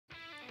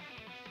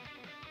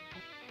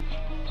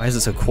Why is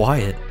it so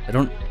quiet? I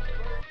don't...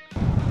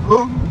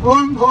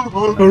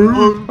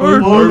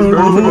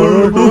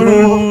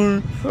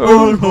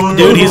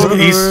 Dude,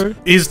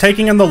 he's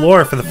taking in the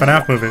lore for the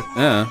FNAF movie.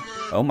 Yeah.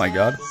 Oh my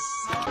god.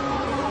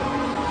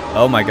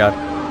 Oh my god.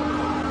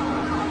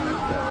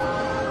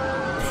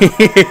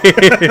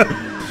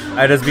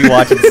 I just be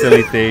watching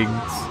silly things.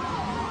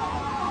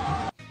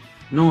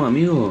 No,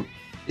 amigo.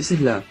 Esa es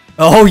la...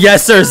 Oh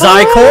yes, sir.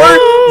 Zykor?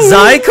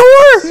 Zykor?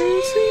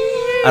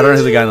 I don't know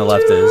who the guy on the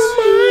left is.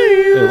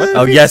 Wait, what?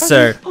 Oh yes,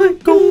 sir.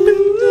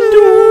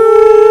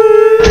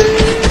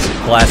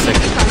 Classic.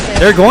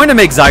 They're going to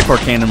make Zykor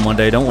canon one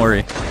day. Don't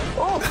worry.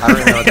 I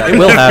don't know what that It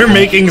will happen. They're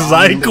making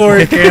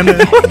Zykor canon.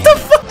 What the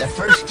fuck? The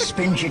first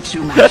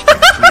Spinjitzu master,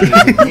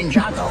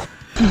 Ninjago.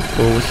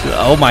 Bullshit.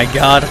 Oh my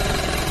god.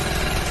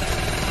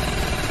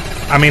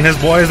 I mean, his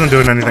boy isn't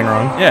doing anything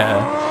wrong.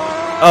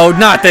 Yeah. Oh,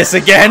 not this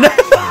again.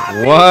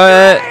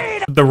 What?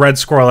 The Red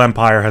Squirrel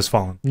Empire has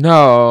fallen.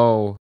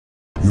 No.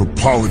 Your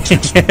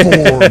politics bore me.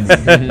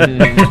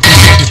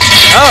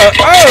 Oh,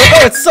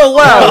 it's so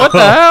loud. What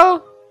the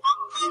hell?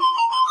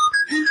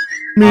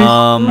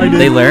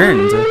 They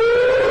learned.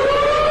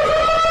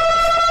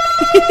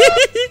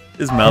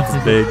 His mouth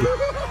is big.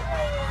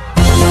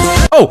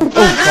 Oh,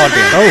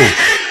 goddamn.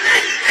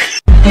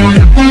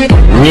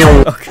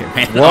 Okay,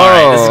 man. Whoa,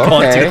 Alright, this is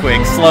going okay. too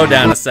quick. Slow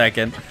down a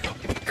second.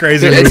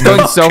 Crazy Dude, it's movement.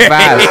 going so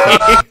fast.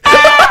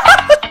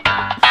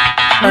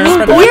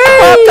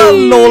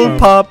 Lol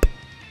pop.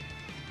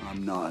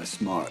 I'm not a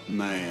smart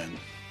man.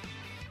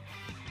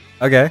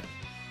 Okay.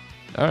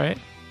 All right.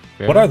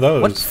 What are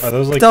those? What Are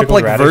those like fucked up pickled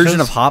like radishes?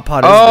 version of Hot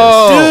Pot is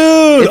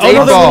Oh, Dude! It's Oh, no,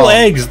 they're eight-ball. little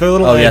eggs. They're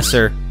little this? Oh, eggs. yes,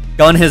 sir.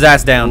 Gun his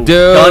ass down.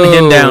 Dude, Gun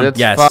him down. that's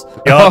Yes.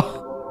 Yup.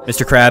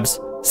 Mr.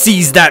 Krabs,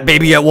 seize that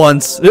baby at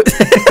once. Mr.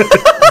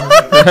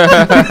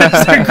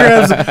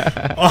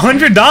 Krabs,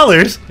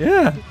 $100.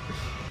 Yeah.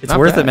 It's Not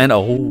worth bad. it, man.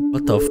 Oh,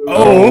 what the f-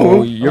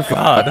 Oh, you're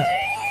God.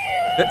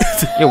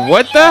 Yeah,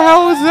 what the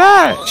hell was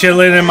that?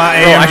 Chilling in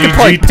my Bro, I could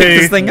probably AMG pick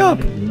this GT. thing up.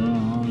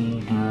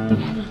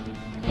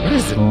 What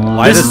is it?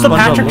 Why This does is the SpongeBob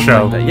Patrick look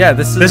Show. like that? Yeah,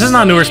 this This is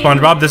not newer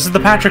SpongeBob. This is the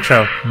Patrick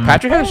Show.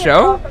 Patrick had a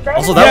show?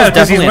 Also, that Yeah, was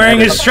because he's definitely wearing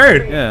an his edit.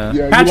 shirt.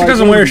 Yeah. Patrick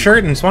doesn't wear a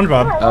shirt in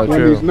SpongeBob. Oh,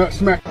 true.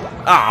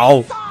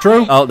 Ow.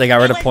 True. Oh, they got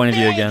rid of point of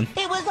view again.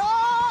 It was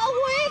all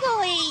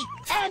wiggly,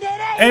 and it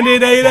ain't. And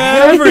it ain't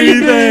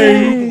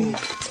everything.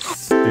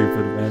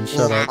 Stupid, man.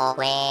 Shut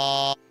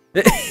up.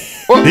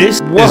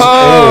 This is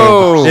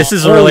Whoa. old. This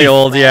is really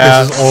old,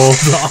 yeah. This is old.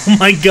 Oh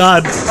my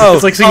god. Oh,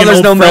 it's like seeing there's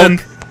an old no friend.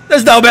 milk.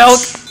 There's no milk.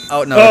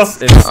 Oh, no, Oh. it's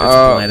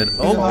planted.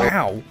 Oh,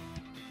 wow.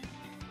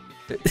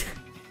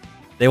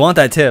 They want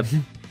that tip.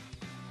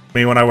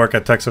 Me when I work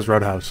at Texas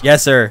Roadhouse.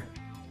 Yes, sir.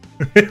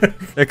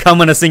 They're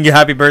coming to sing you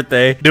happy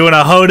birthday. Doing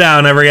a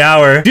hoedown every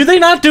hour. Do they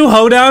not do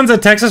hoedowns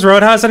at Texas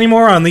Roadhouse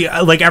anymore on the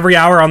like every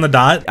hour on the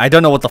dot? I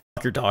don't know what the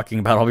fuck you're talking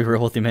about. I'll be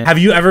real with you, man. Have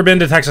you ever been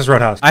to Texas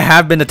Roadhouse? I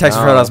have been to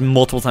Texas No. Roadhouse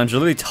multiple times.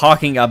 Literally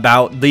talking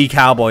about the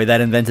cowboy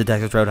that invented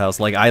Texas Roadhouse.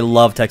 Like, I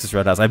love Texas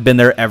Roadhouse. I've been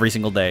there every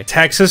single day.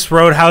 Texas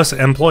Roadhouse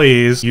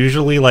employees,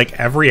 usually like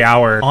every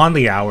hour on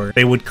the hour,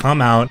 they would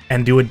come out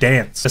and do a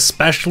dance,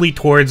 especially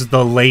towards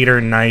the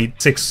later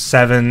night, 6,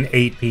 7,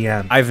 8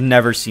 p.m. I've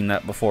never seen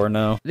that before,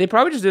 no. They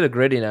probably just did a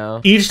gritty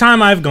now. Each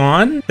time I've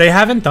gone, they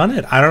haven't done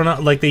it. I don't know.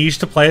 Like, they used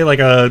to play like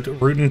a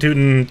rootin'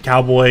 tootin'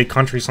 cowboy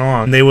country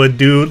song. They would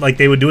do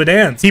a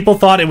dance. People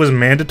thought it was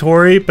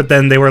mandatory, but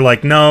then they were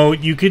like, no,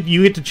 you get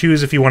to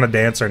choose if you want to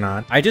dance or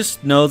not. I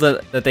just know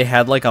that they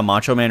had like a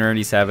Macho Man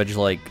Randy Savage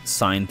like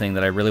sign thing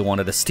that I really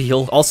wanted to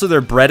steal. Also,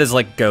 their bread is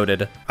like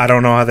goated. I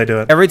don't know how they do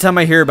it. Every time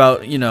I hear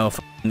about, you know,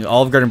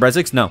 Olive Garden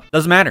breadsticks, no,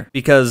 doesn't matter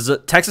because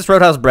Texas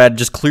Roadhouse bread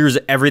just clears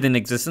everything in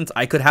existence.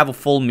 I could have a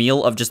full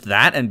meal of just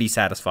that and be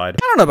satisfied. I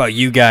don't know about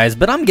you guys,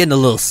 but I'm getting a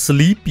little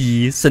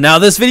sleepy. So now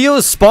this video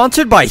is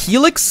sponsored by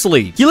Helix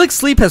Sleep. Helix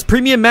Sleep has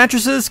premium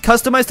mattresses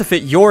customized to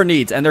fit your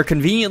needs, and they're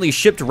conveniently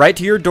shipped right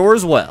to your door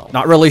as well.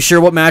 Not really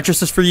sure what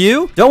mattress is for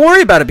you? Don't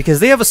worry about it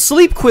because they have a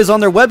sleep quiz on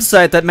their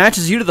website that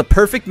matches you to the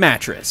perfect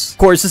mattress. Of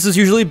course, this is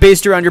usually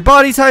based around your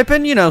body type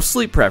and, you know,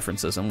 sleep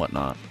preferences and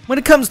whatnot. When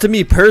it comes to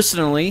me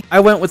personally, I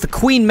went with the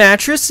queen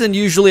mattress, and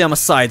usually I'm a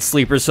side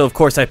sleeper, so of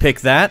course I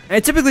pick that. I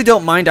typically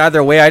don't mind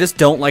either way, I just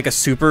don't like a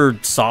super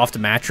soft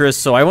mattress,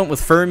 so I went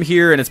with firm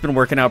here, and it's been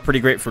working out pretty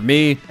great for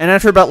me. And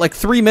after about like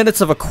 3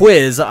 minutes of a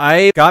quiz,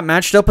 I got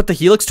matched up with the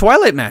Helix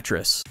Twilight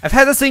mattress. I've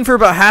had this thing for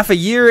about half a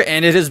year,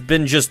 and it has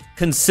been just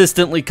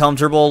consistently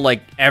comfortable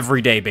like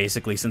every day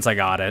basically since I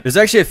got it. There's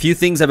actually a few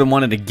things I've been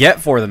wanting to get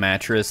for the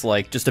mattress,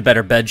 like just a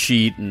better bed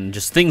sheet and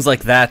just things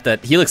like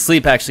that Helix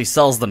Sleep actually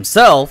sells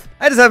themselves.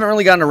 I just haven't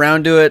really gotten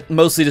around to it,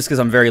 mostly just because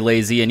I'm very lazy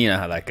lazy, and you know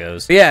how that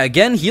goes. But yeah,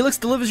 again, Helix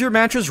delivers your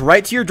mattress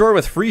right to your door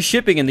with free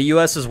shipping in the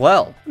US as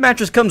well. The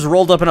mattress comes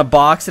rolled up in a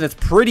box, and it's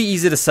pretty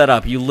easy to set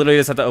up. You literally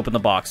just have to open the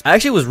box. I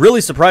actually was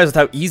really surprised with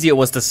how easy it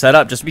was to set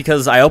up, just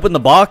because I opened the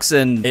box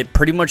and it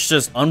pretty much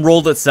just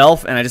unrolled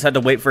itself, and I just had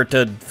to wait for it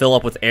to fill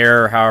up with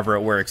air or however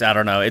it works. I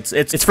don't know. It's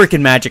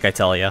freaking magic, I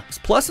tell ya.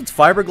 Plus, it's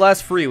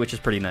fiberglass free, which is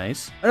pretty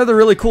nice. Another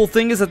really cool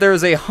thing is that there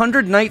is a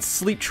 100-night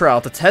sleep trial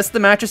to test the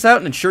mattress out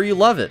and ensure you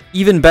love it.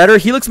 Even better,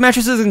 Helix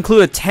mattresses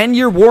include a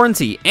 10-year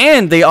warranty,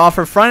 and they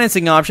offer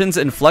financing options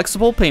and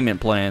flexible payment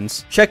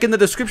plans. Check in the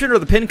description or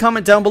the pinned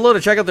comment down below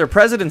to check out their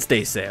President's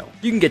Day sale.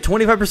 You can get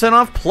 25%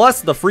 off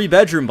plus the free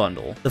bedroom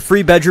bundle. The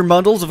free bedroom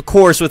bundles, of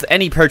course, with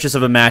any purchase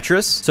of a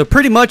mattress. So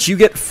pretty much you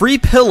get free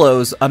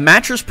pillows, a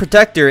mattress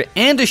protector,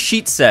 and a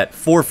sheet set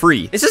for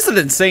free. It's just an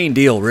insane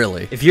deal,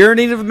 really. If you're in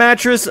need of a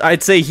mattress,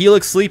 I'd say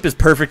Helix Sleep is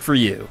perfect for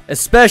you,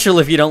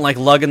 especially if you don't like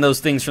lugging those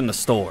things from the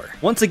store.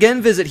 Once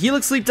again, visit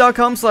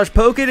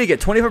helixsleep.com/pokay to get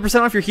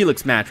 25% off your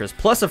Helix mattress,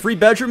 plus a free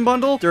bedroom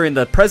bundle during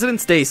the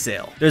President's Day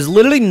sale. There's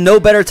literally no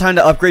better time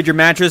to upgrade your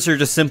mattress or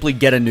just simply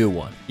get a new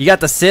one. You got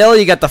the sale,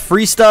 you got the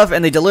free stuff,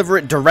 and they deliver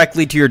it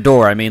directly to your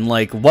door. I mean,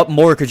 like, what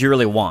more could you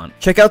really want?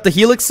 Check out the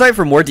Helix site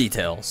for more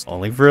details.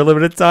 Only for a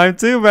limited time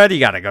too, man. You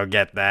gotta go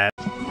get that.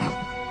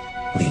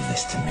 Leave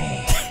this to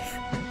me.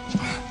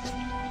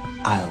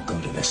 I'll go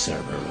to the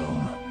server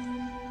room.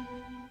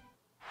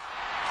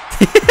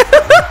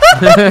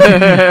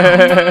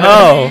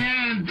 Oh.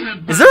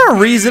 Is there a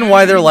reason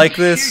why they're like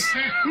this?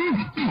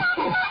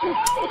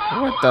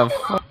 What the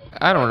fuck?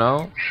 I don't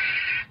know.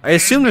 I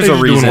assume there's a They're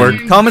just doing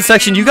reason. work. Comment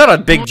section, you got a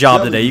big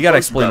job today. You gotta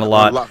explain a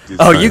lot.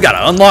 Oh, you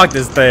gotta unlock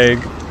this thing.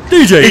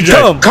 DJ,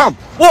 come!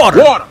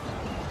 Water!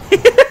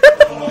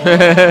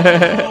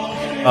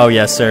 Oh,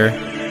 yes, sir.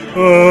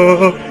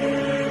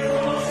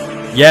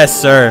 Yes,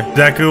 sir.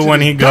 Deku,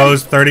 when he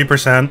goes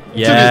 30%.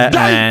 Yeah,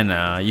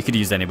 and you could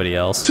use anybody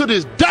else. To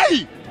this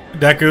day!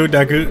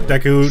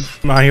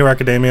 Deku, My Hero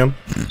Academia.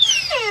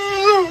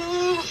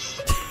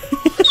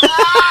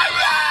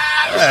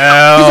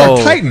 Oh, These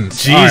are Titans.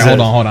 Jesus. All right,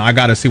 hold on. I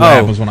gotta see what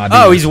happens when I do.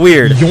 Oh, this. he's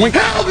weird. Yoink.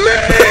 Help me!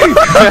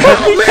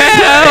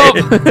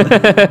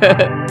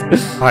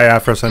 Hi,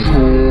 Afro Center.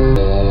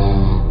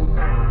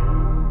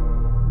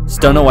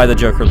 Just don't know why the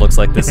Joker looks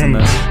like this in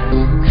this.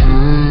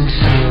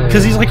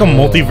 Because he's like a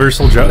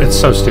multiversal Joker. It's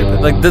so stupid.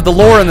 Like, the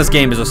lore in this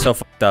game is just so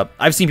fucked up.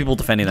 I've seen people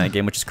defending that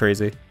game, which is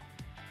crazy.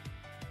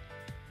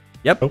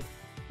 Yep. Oh.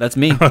 That's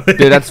me.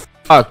 Dude, that's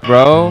fucked,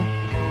 bro.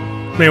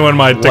 Me when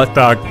my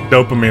TikTok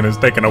dopamine is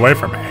taken away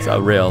from me. So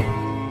real.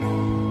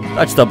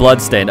 Touch the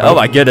bloodstain. Oh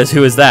my goodness,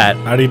 who is that?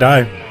 How'd he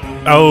die?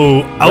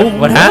 Oh.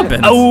 What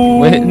happened? Oh.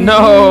 Wait,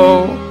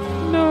 no.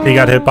 He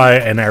got hit by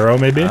an arrow,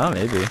 maybe? Oh,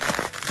 maybe.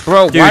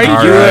 Bro, Dude, why did you...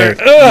 alright.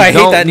 Ugh, I hate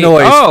don't that need-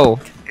 noise. Oh.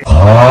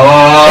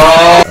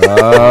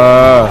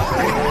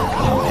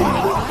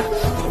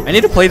 I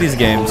need to play these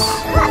games.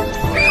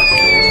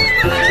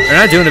 They're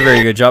not doing a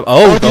very good job.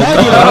 Oh,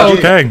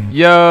 Okay.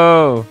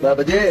 Yo.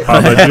 Baba J.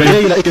 What?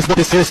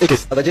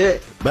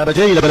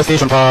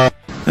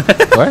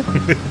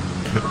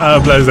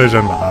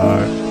 PlayStation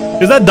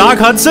 5. Is that Doc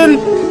Hudson?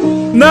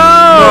 No!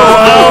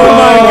 Oh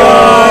my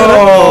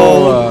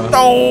god!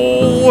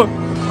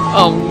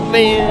 Oh,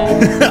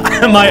 man.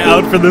 Am I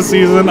out for this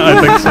season? I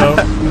think so.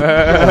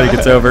 I think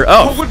it's over.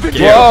 Oh,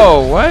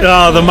 Whoa, what?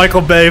 Oh, the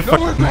Michael Bay.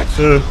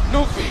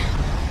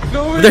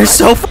 they're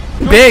so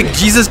f***ing big.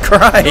 Jesus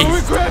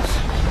Christ.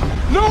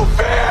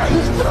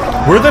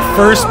 We're the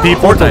first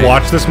people to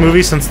watch this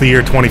movie since the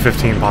year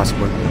 2015,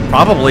 possibly.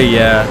 Probably,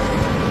 yeah.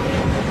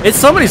 It's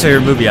somebody's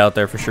favorite movie out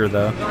there for sure,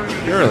 though.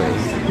 Surely.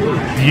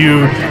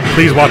 You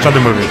please watch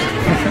other movies.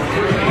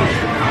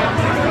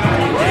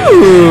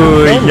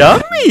 Ooh,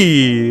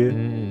 yummy.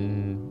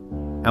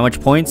 How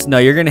much points? No,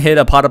 you're gonna hit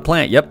a potted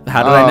plant. Yep.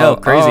 How did I know?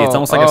 Crazy. It's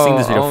almost like I've seen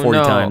this video 40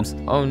 times.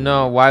 Oh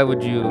no, why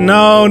would you?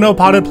 No,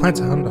 potted plants.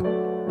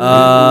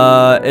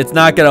 It's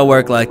not gonna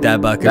work like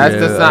that, Buckaroo.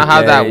 That's not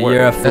how that works.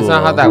 You're a fool. That's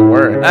not how that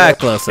works. Ah,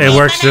 close It enough.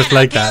 works just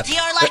like that.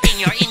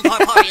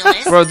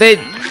 Bro, they...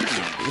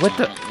 What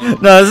the...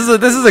 No,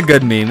 this is a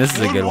good meme. This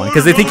is a good one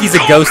because they think he's a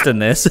ghost in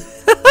this.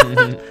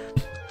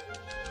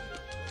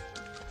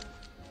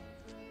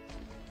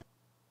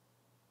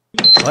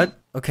 What?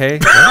 Okay.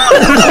 Is this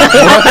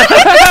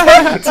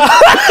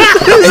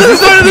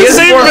part of the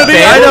same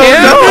video? I don't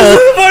know.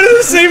 This is part of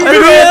the same I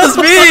don't know video.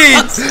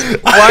 what this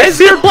means. Why is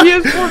your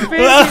PS4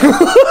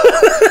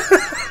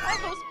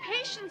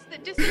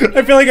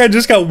 I feel like I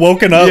just got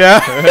woken up. Yeah.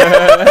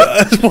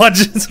 I was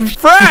watching some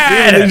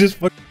Fred! and I just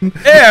fucking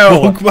Ew.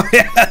 woke my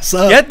ass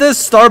up. Get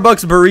this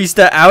Starbucks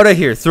barista out of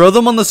here. Throw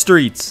them on the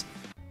streets.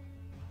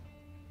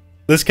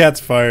 This cat's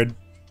fired.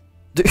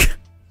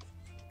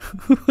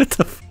 What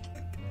the f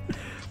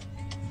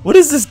What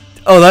is this?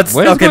 Oh, that's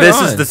What is okay. going This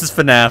on? is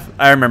FNAF.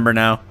 I remember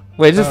now.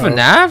 Wait, is this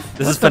FNAF?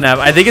 This is FNAF.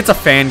 I think it's a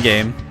fan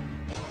game.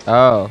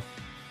 Oh.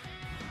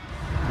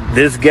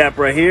 This gap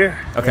right here,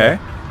 Okay.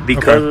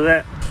 because of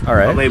that, All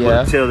right. I'm able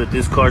Yeah. to tell that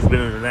this car's been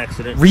in an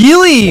accident.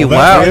 Really?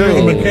 Wow.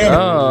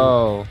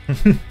 Oh.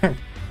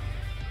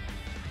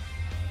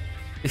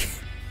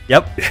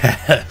 Yep.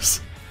 Yes.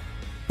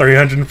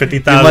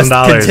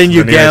 $350,000.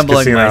 Continue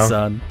gambling, my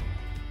son.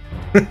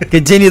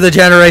 Continue the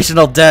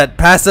generational debt.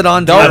 Pass it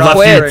on to Don't your I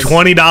quit. left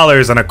offspring. you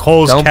 $20 and a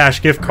Kohl's Don't-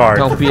 cash gift card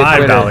don't for be a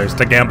quitter. $5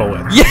 to gamble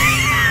with.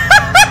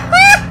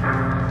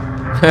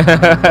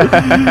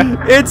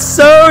 It's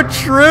so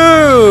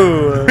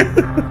true.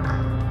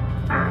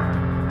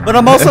 But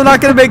I'm also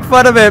not going to make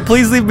fun of it.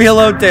 Please leave me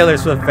alone, Taylor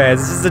Swift fans.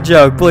 This is a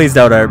joke. Please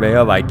don't hurt me.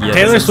 Oh my god.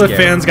 Taylor Swift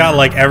fans got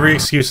like every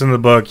excuse in the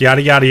book.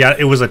 Yada yada yada.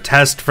 It was a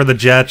test for the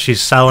jet. She's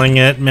selling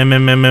it. Meh, meh,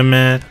 meh, meh,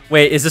 meh.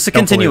 Wait, is this a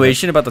Don't believe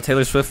continuation about the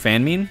Taylor Swift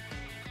fan meme?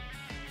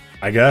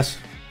 I guess.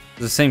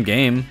 It's the same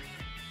game.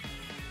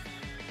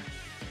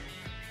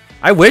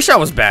 I wish I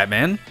was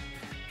Batman.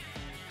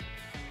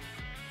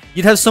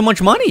 You'd have so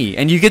much money,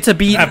 and you get to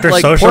be After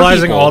like, poor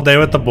socializing people. all day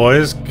with the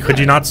boys, could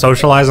you not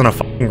socialize in a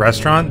fucking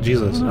restaurant?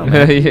 Jesus.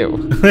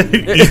 Ew.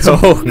 Eat some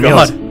Oh,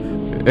 meals.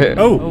 God.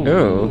 Oh.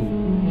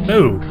 Ooh.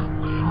 Ooh.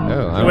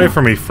 Oh, Get away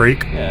from me,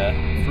 freak.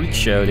 Yeah, freak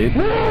show, dude.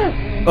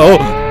 Oh,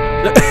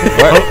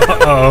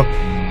 Uh-oh.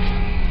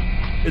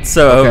 it's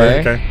so Okay.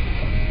 over.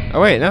 Okay.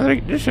 Oh wait, no,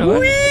 they're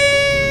showing.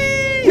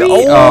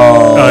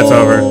 Oh, it's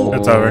over.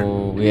 It's over.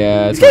 Oh,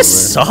 yeah, it's These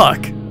guys over.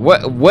 suck.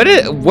 What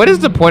is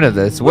the point of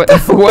this? What are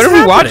we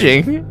happening?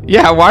 watching?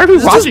 Yeah, why are we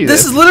watching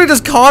This is literally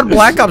just COD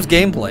Black Ops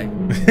gameplay.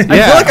 I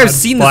Yeah. feel like I've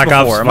seen this Black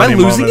Ops before. Am I funny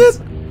losing moments.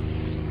 it?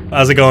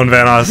 How's it going,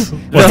 Vanos?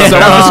 What's No,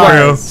 up, Vanos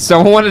crew?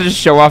 someone wanted to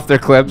show off their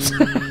clips.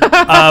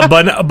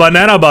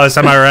 Banana bus,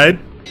 am I right?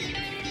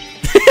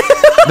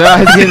 No,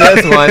 I've seen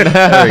this one.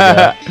 There we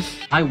go.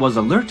 I was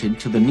alerted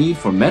to the need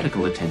for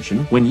medical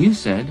attention when you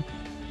said,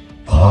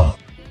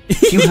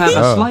 you have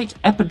a slight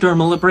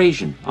epidermal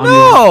abrasion on your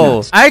No,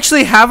 nuts. I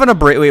actually have an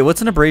abrasion. Wait, what's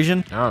an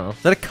abrasion? I don't know.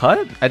 Is that a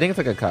cut? I think it's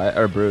like a cut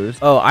or a bruise.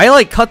 Oh, I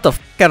like cut the f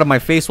out of my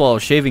face while I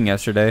was shaving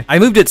yesterday. I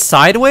moved it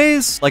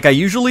sideways, like I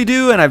usually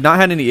do, and I've not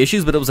had any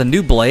issues, but it was a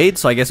new blade,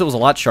 so I guess it was a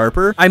lot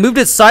sharper. I moved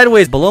it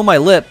sideways below my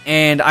lip,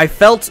 and I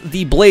felt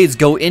the blades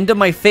go into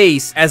my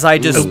face as I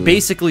just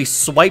basically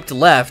swiped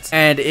left,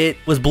 and it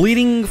was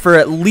bleeding for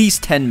at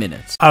least 10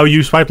 minutes. Oh,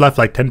 you swipe left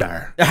like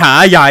Tinder.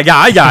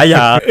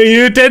 Yeah.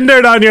 You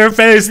Tindered on your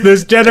face.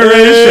 This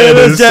generation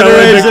is so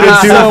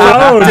addicted to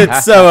phone.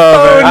 It's so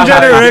over. Phone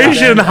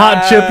generation,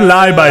 hot chip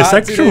lie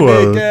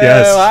bisexual.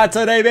 Yes. Hot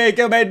today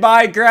bacon made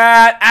by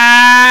Grat.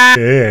 Ah!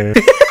 Yeah.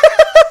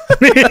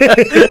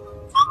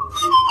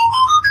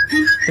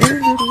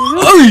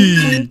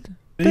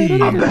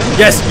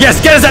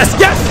 Yes, get his ass,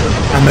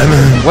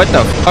 yes! What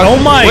the fuck? Oh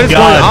my What is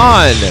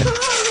God. going on?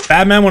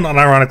 Batman would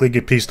unironically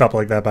get pieced up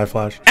like that by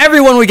Flash.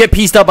 Everyone would get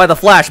pieced up by the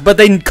Flash, but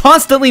they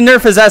constantly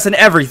nerf his ass in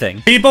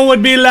everything. People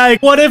would be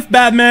like, what if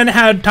Batman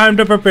had time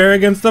to prepare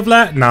against the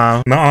Flash?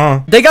 Nah,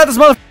 nuh-uh. They got this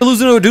motherfucker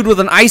losing to a dude with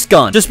an ice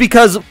gun just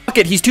because, fuck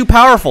it, he's too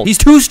powerful. He's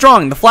too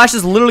strong. The Flash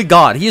is literally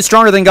God. He is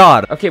stronger than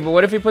God. Okay, but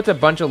what if he puts a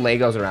bunch of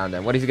Legos around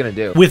him? What is he gonna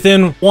do?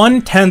 Within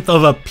 1/10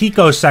 of a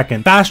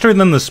picosecond, faster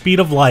than the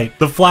speed of light,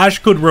 the Flash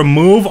could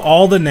remove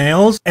all the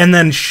nails and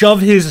then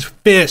shove his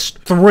fist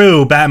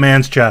through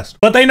Batman's chest.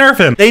 But they nerf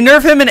him. They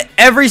nerf him in they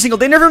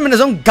nerf him in his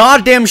own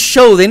goddamn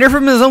show. They nerf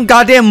him in his own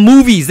goddamn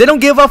movies. They don't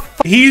give a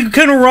fuck. He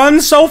can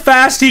run so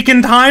fast he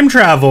can time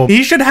travel.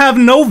 He should have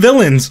no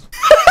villains.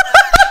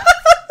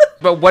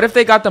 But what if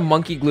they got the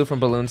monkey glue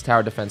from Balloon's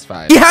Tower Defense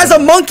 5? He has a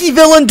monkey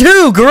villain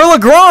too, Gorilla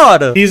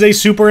Grodd. He's a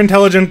super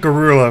intelligent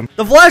gorilla.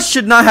 The Flash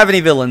should not have any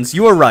villains.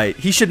 You are right.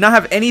 He should not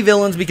have any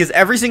villains because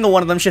every single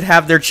one of them should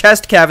have their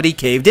chest cavity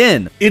caved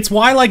in. It's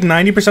why like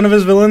 90% of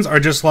his villains are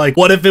just like,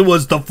 what if it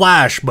was the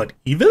Flash, but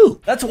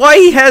evil? That's why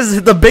he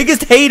has the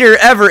biggest hater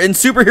ever in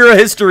superhero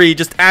history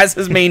just as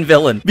his main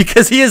villain.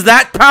 Because he is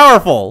that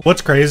powerful.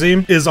 What's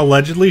crazy is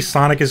allegedly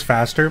Sonic is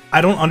faster. I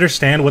don't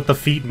understand what the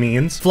feat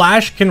means.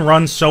 Flash can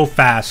run so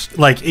fast.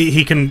 Like,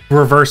 he can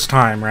reverse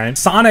time, right?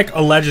 Sonic,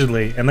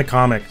 allegedly, in the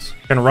comics,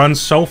 can run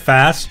so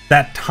fast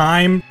that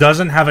time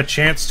doesn't have a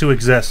chance to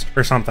exist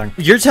or something.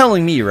 You're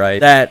telling me, right,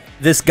 that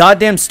this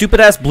goddamn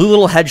stupid-ass blue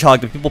little hedgehog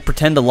that people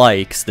pretend to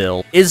like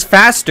still is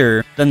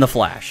faster than the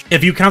Flash?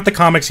 If you count the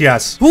comics,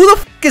 yes. Who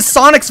the f*** is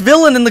Sonic's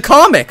villain in the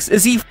comics?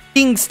 Is he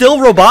f***ing still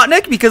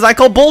Robotnik? Because I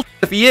call bullshit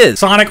if he is.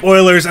 Sonic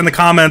Oilers in the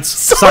comments.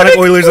 Sonic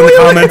Oilers in the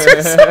comments.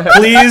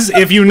 Please,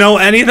 if you know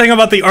anything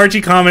about the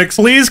Archie comics,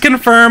 please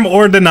confirm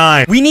or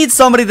deny. We need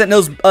somebody that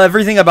knows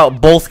everything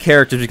about both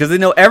characters because they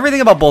know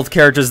everything about both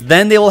characters,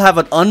 then they will have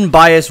an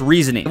unbiased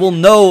reasoning. They will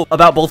know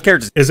about both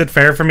characters. Is it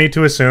fair for me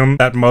to assume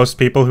that most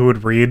people who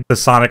would read the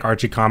Sonic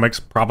Archie comics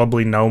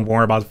probably know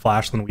more about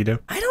Flash than we do?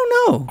 I don't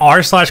know.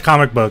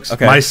 r/comic books.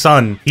 Okay. My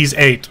son, he's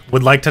 8,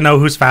 would like to know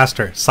who's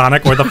faster,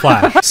 Sonic or the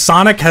Flash.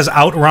 Sonic has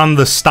outrun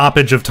the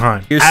stoppage of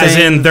time. You're As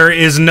saying- in, there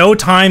is no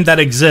time that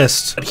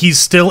exists. He's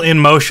still in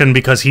motion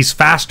because he's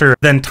faster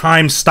than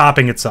time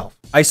stopping itself.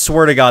 I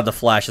swear to God, the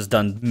Flash has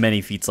done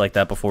many feats like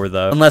that before,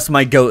 though. Unless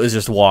my goat is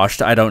just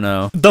washed. I don't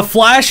know. The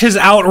Flash has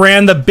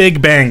outran the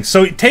Big Bang,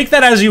 so take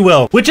that as you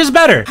will. Which is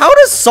better? How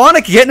does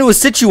Sonic get into a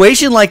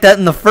situation like that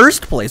in the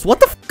first place? What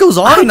the f goes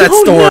on in that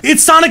story?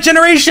 It's Sonic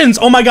Generations.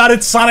 Oh my God,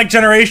 it's Sonic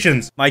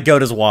Generations. My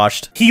goat is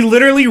washed. He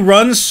literally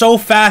runs so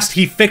fast,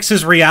 he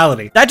fixes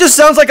reality. That just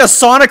sounds like a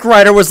Sonic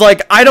writer was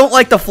like, I don't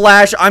like the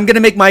Flash. I'm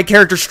gonna make my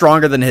character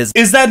stronger than his.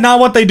 Is that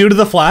not what they do to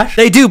the Flash?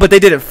 They do, but they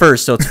did it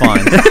first, so it's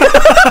fine.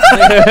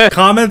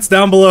 Comments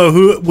down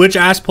below which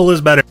ass pull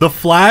is better. The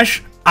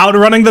Flash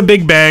outrunning the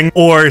Big Bang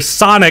or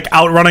Sonic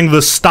outrunning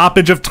the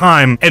stoppage of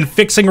time and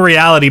fixing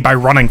reality by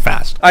running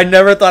fast. I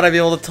never thought I'd be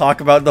able to talk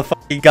about the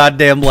fucking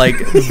goddamn, like,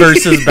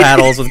 versus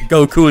battles with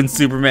Goku and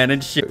Superman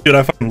and shit. Dude,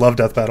 I fucking love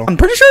Death Battle. I'm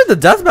pretty sure the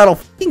Death Battle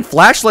fucking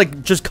Flash,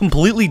 like, just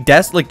completely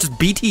just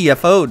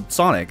BTFO'd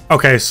Sonic.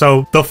 Okay,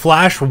 so the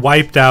Flash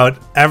wiped out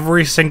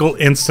every single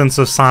instance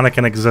of Sonic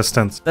in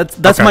existence. That's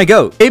okay. my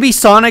goat. Maybe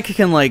Sonic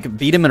can, like,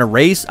 beat him in a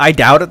race. I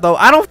doubt it, though.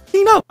 I don't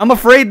fucking know. I'm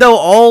afraid, though,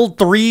 all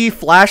 3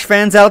 Flash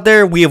fans out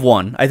there, we have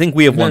won. I think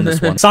we have won this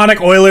one.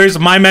 Sonic Oilers,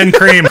 my men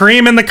cream.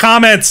 Cream in the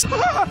comments.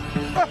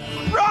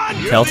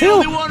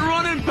 Telltale?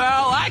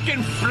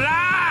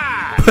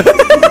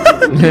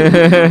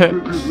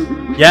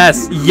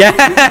 Yes.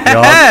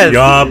 Yes.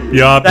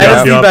 Yup. That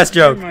is the best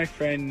joke. My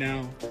friend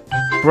now.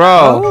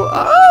 Bro.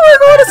 We're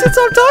going to see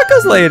some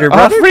tacos later,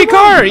 bro. Oh, free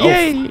car.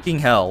 Yay. Fucking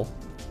hell.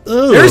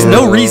 There's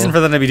no reason for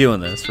them to be doing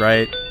this,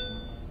 right?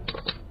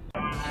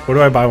 Where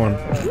do I buy one?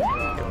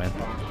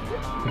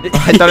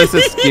 I thought it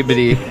said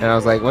Skibbity, and I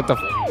was like, what the f?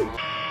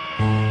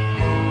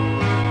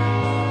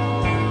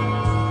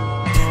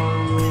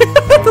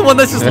 The one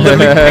that's just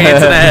literally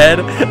pants in the head.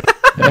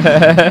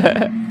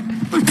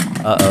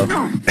 Uh-oh.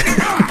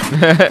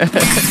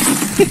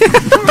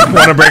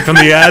 Want to break from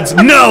the ads?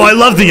 No, I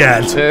love the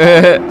ads.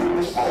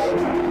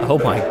 Oh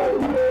my.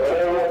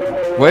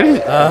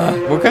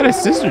 What kind of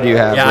sister do you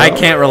have? Yeah, bro? I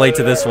can't relate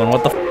to this one.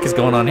 What the f is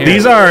going on here?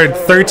 These are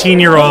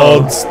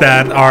 13-year-olds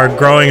that are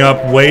growing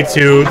up way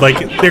too, like,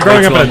 they're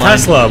growing up in a online.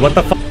 Tesla. What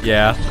the fuck?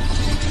 Yeah.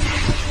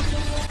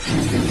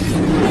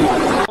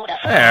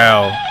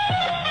 Ow.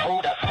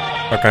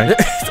 Okay.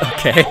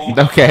 Okay.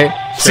 Okay.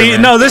 See,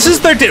 man. no, this is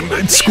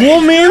 13.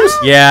 School memes?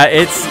 Yeah,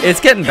 it's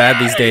getting bad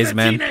these days,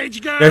 man.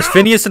 There's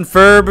Phineas and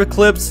Ferb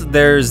clips.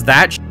 There's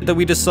that shit that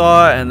we just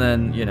saw, and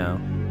then, you know.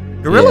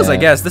 Gorillas, Yeah. I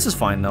guess. This is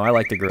fine, though. I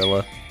like the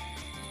gorilla.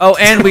 Oh,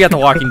 and we got The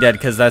Walking Dead,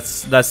 because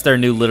that's their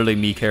new literally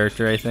me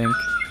character, I think.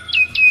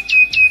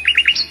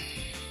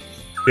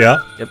 Yeah.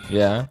 Yep.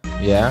 Yeah.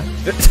 Yeah.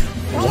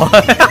 What?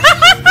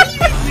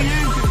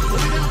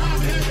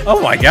 Oh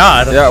my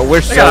god. Yeah,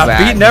 we're so I got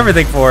bad. beating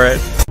everything for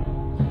it.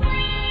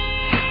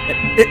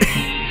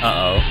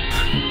 Uh-oh.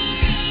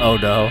 Oh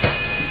no.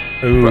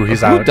 Ooh,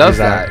 he's who out. does He's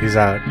that? out. He's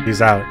out.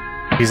 He's out.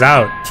 He's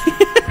out.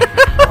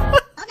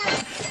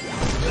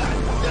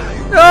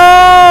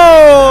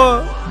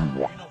 No!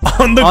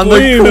 On the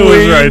queen who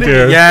was right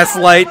here. Yes,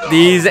 light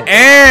these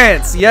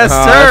ants. Yes,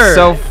 Oh, sir.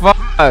 so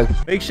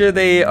fucked. Make sure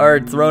they are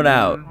thrown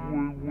out.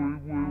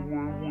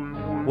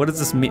 What does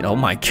this mean? Oh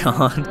my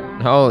god.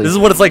 Holy. This is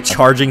what it's like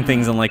charging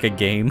things in like a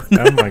game.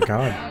 Oh my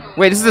god.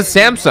 Wait, this is a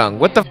Samsung.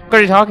 What the fuck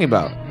are you talking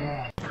about?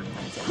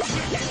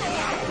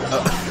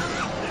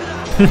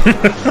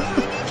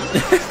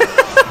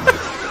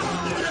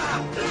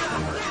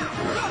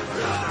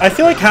 I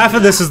feel like half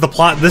of this is the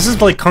plot. This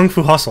is like Kung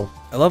Fu Hustle.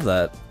 I love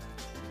that.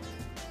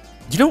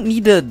 You don't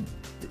need to.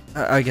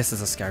 I guess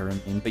it's a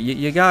Skyrim game, but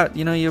you got,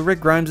 you know,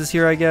 Rick Grimes is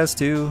here, I guess,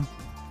 too.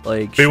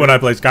 Like. Me when I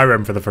played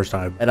Skyrim for the first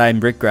time. And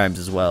I'm Rick Grimes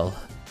as well.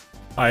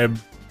 I am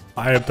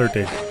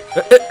 13.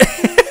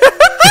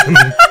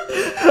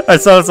 I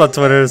saw this on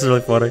Twitter. It's really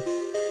funny.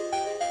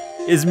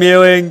 Is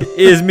mewing.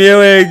 Is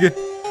mewing.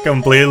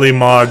 Completely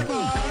mog.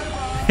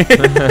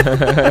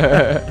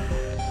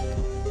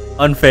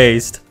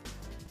 Unfazed.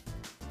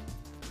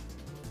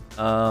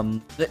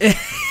 Oh,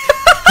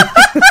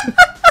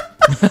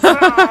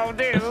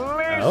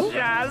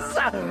 delicious!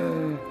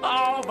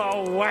 All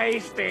the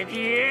wasted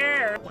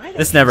years.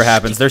 This never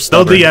happens. They're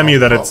They'll stubborn. DM you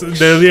that it's.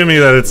 They'll DM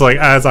you that it's like,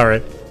 it's all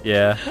right.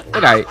 Yeah.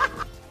 Good night.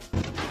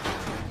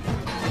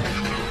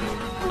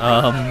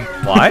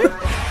 Why?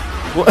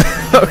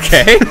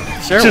 Okay.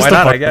 Sure. Just Why to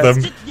not? fuck I guess.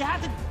 with them.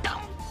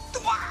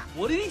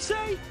 What did he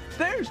say?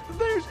 It's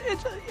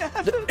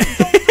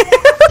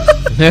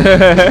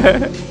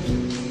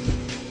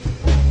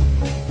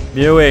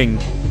Mewing.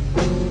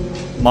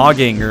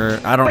 Mogging, or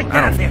I don't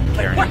care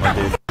anymore,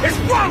 dude. What's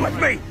wrong with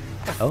me?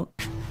 Oh.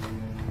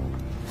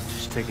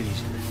 Just take it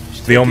easy.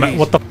 The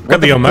what the fuck are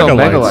the Omega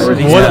Omega lights?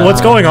 lights?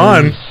 What's going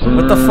on?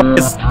 What the fuck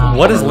is?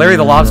 What is Larry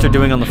the Lobster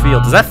doing on the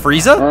field? Is that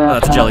Frieza? Oh,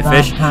 that's a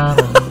jellyfish.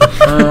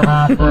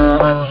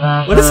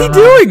 What is he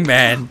doing,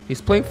 man?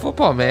 He's playing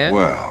football, man.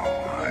 Well,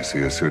 I see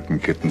a certain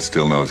kitten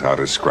still knows how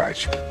to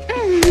scratch.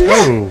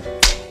 Oh.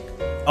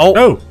 Oh.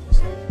 Oh.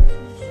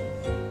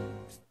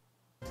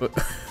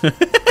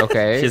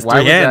 Okay. She has Why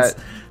 3 was hands.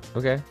 that?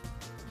 Okay.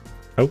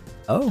 Oh.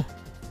 Oh.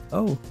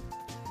 Oh.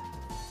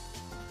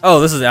 Oh,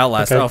 this is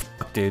Outlast. Okay. Oh,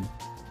 fuck, dude.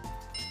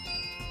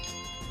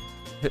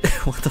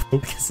 What the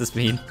fuck does this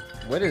mean?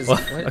 What is?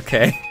 What? What?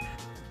 Okay.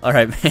 All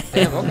right, man.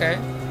 Damn, okay.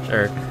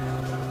 Sure.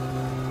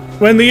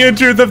 When the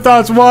truth of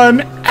thoughts won.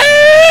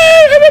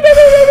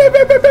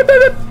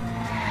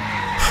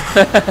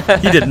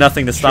 He did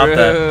nothing to stop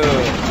that.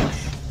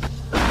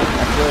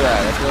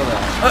 I feel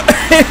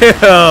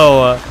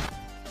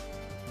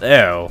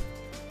that. Ew.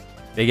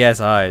 Big ass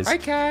eyes. Hi,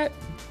 cat.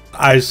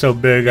 Eyes so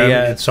big,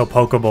 Yeah. it's so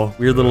pokeable.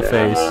 Weird little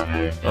face.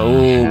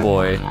 Oh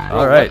boy.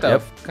 All right. What the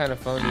Yep. kind of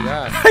phone you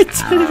got?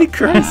 Identity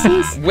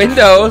crisis.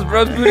 Windows,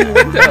 bro's booting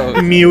Windows.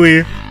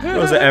 Mewy. It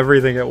was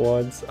everything at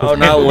once. Oh,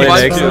 not One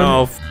Linux. phone.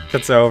 Oh,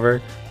 it's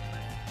over.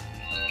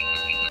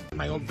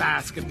 My old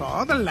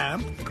basketball, the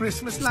lamp,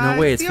 Christmas There's no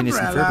way it's Phineas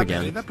and Ferb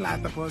again. The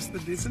platypus, the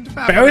decent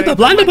Barry the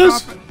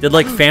Platypus. Did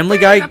like Family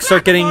Guy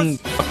start getting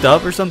fucked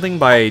up or something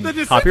by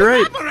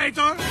copyright? My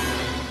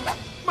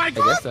I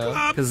guess so.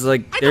 Because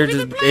like they're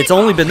just—it's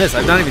only been this.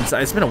 I've not even.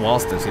 It's been a while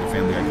since I've seen a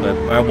Family Guy clip.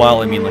 By a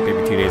while, I mean like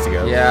maybe 2 days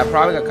ago. Yeah,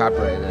 probably got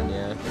copyrighted then.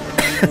 Yeah.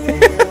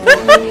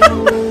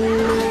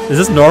 Is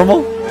this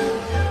normal?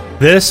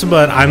 This,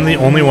 but I'm the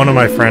only one in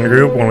my friend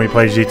group when we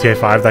play GTA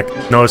 5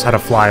 that knows how to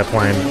fly a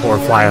plane or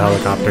fly a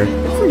helicopter.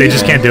 They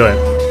just can't do it.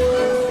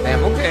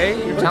 Damn. Okay,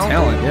 you're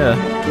talented. Talent,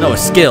 yeah. No, a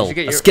skill. Should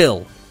get A your-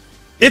 skill.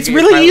 It's You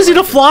get really pilot easy to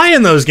license. fly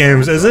in those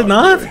games, is it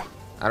not?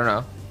 I don't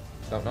know.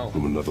 Don't know.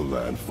 From another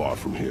land far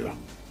from here.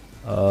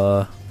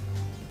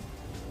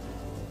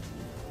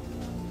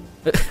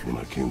 When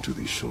I came to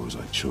these shores,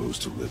 I chose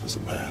to live as a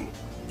man.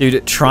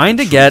 Dude, trying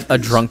to get a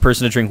drunk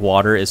person to drink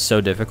water is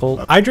so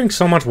difficult. I drink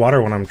so much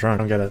water when I'm drunk. I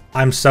don't get it.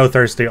 I'm so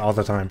thirsty all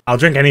the time. I'll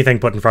drink anything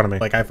put in front of me.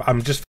 Like,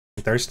 I'm just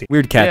thirsty.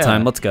 Weird cat Yeah.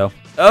 time. Let's go.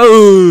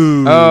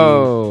 Oh.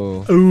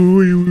 Oh.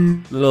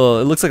 Little.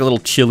 It looks like a little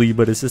chili,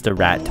 but it's just a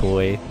rat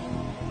toy.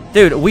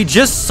 Dude, we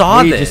just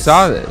saw You this. just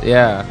saw it.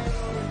 Yeah.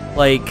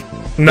 Like.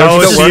 No,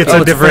 Don't you see, just- it's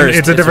oh, a different, reversed.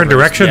 it's a different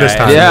reversed. direction this Yeah,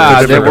 time. Yeah,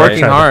 It's a they're different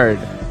working direction. hard.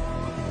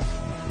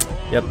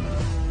 Yep.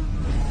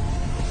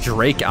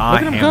 Drake Look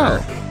at him hammer.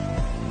 go.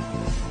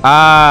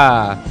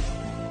 Ah.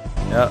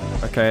 Yep.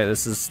 Okay.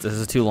 This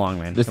is too long,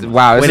 man. This, Come on.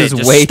 wow, Wait, this is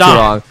just way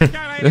stop. too long.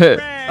 Oh,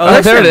 Oh,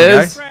 there's there it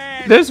Family is.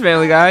 There's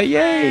Family Guy.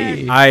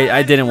 Yay.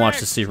 I didn't watch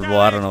the Super Bowl.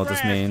 I don't know what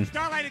this means.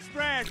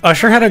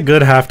 Usher had a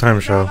good halftime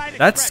show.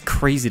 That's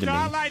crazy to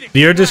me.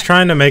 You're just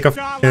trying to make a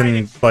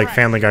f***ing, like,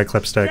 Family Guy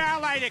clipstick.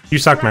 You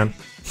suck, man.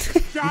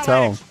 You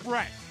tell him.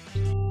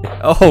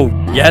 Oh,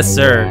 yes,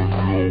 sir.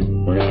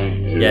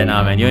 Yeah,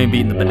 nah, man. You ain't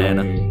beating the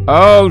banana.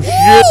 Oh,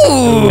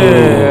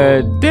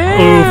 shit.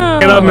 Damn.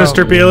 Oof. Get up,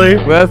 Mr.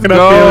 Peely. Let's Get up,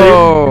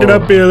 go. Peely. Get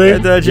up,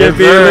 Peely. Yes,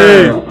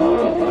 sir.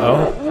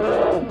 Oh.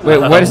 Wait,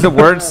 what does the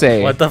word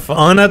say? What the fuck?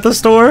 On at the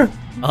store?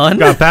 Un?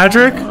 Got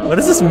Patrick? What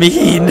does this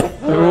mean?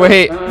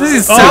 Wait. This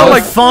is Oh, sound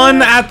like like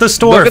fun at the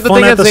store. Look at the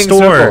Fun thing at the that's being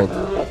store.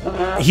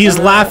 circled. He's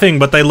laughing,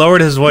 but they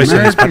lowered his voice.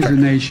 America is a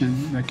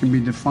nation that can be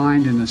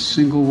defined in a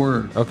single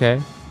word.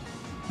 Okay.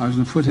 I was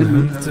going to put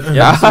him.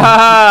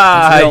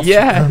 Ah,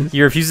 yeah.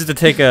 he refuses to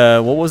take a,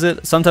 what was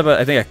it? Some type of,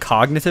 I think, a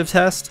cognitive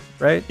test,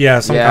 right? Yeah,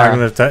 some Yeah.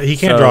 cognitive. He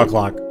can't So- draw a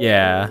clock.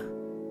 Yeah.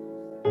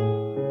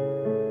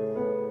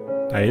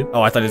 Right?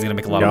 Oh, I thought he was gonna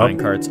make a lot Yup. of mine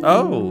cards.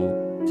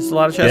 Oh, just a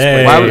lot of chess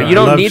Yay. players. Why would, I you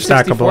don't love need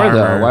stackable 64 armor.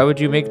 though. Why would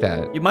you make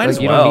that? You might as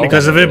don't well. need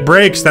Because that. if it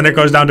breaks, then it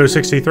goes down to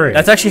 63.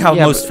 That's actually how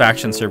Yeah, most but-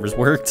 faction servers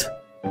worked.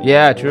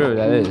 Yeah, true.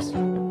 That is.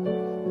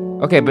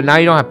 Okay, but now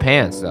you don't have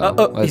pants though.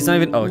 Oh, Like- he's not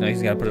even. Oh, no,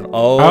 he's gotta put it.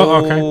 Oh.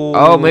 Oh, okay.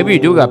 Oh, maybe you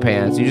do got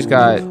pants. You just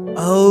got.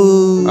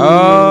 Oh.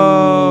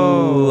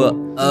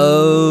 Oh.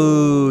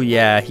 Oh.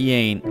 Yeah, he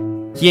ain't.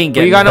 He ain't But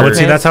getting. you got no But hurt.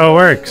 see, that's how it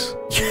works.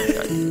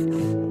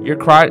 Your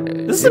crotch.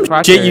 This is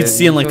some shit you'd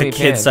see on like the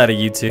kids side of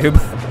YouTube.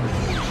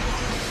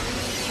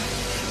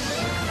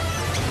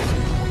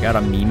 Got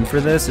a meme for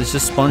this? It's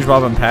just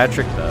SpongeBob and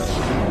Patrick though.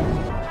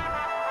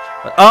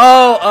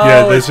 Oh,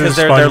 Yeah, it's this 'cause is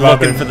they're SpongeBob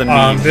looking and, for the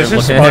meme. this They're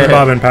is looking-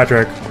 SpongeBob and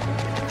Patrick.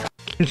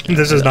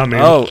 This is not me.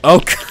 Oh,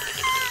 oh.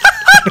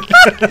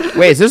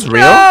 Wait, is this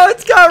real? No,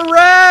 it's got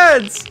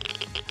reds.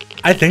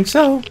 I think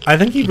so. I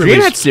think he Dream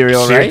released had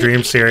cereal, right?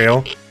 Dream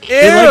cereal. Ew.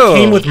 It like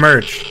came with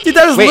merch. Dude,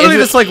 that is Wait, literally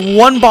is it- just like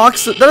one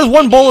box. That is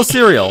one bowl of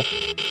cereal.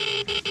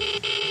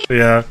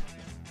 Yeah.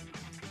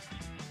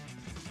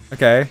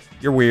 Okay,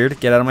 you're weird.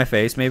 Get out of my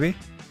face, maybe.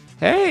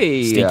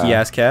 Hey. Stinky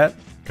ass cat.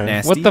 Okay.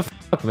 Nasty. What the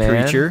fuck,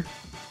 man? Creature.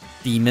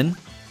 Demon.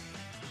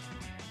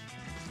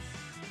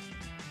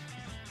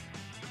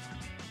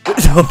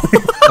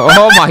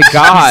 Oh my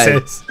god.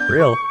 Jesus.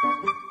 Real.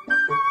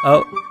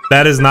 Oh,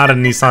 That is not a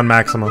Nissan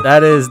Maxima.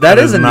 that is That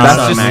a is not Nissan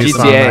That's just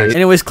Maxima. GTA.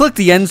 Anyways, click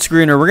the end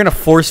screener. We're gonna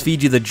force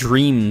feed you the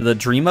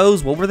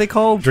Dreamos. What were they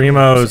called?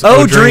 Dreamos.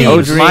 Oh,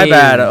 Dreams. Dreams. My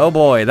bad. Oh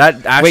boy,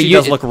 that actually you-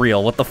 does look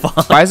real. What the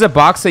fuck? Why does the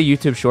box say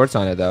YouTube Shorts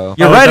on it though?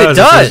 You're Oh, right. It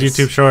does. says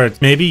YouTube Shorts.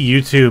 Maybe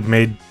YouTube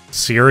made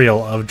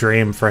cereal of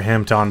Dream for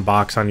him to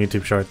unbox on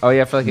YouTube Shorts. Oh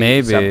yeah, for like a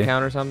Maybe. sub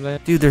count or something.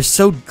 Dude, they're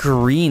so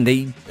green.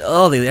 They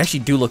actually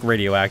do look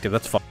radioactive.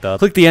 That's fucked up.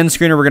 Click the end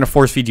screener. We're gonna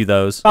force feed you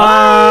those.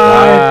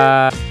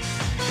 Bye.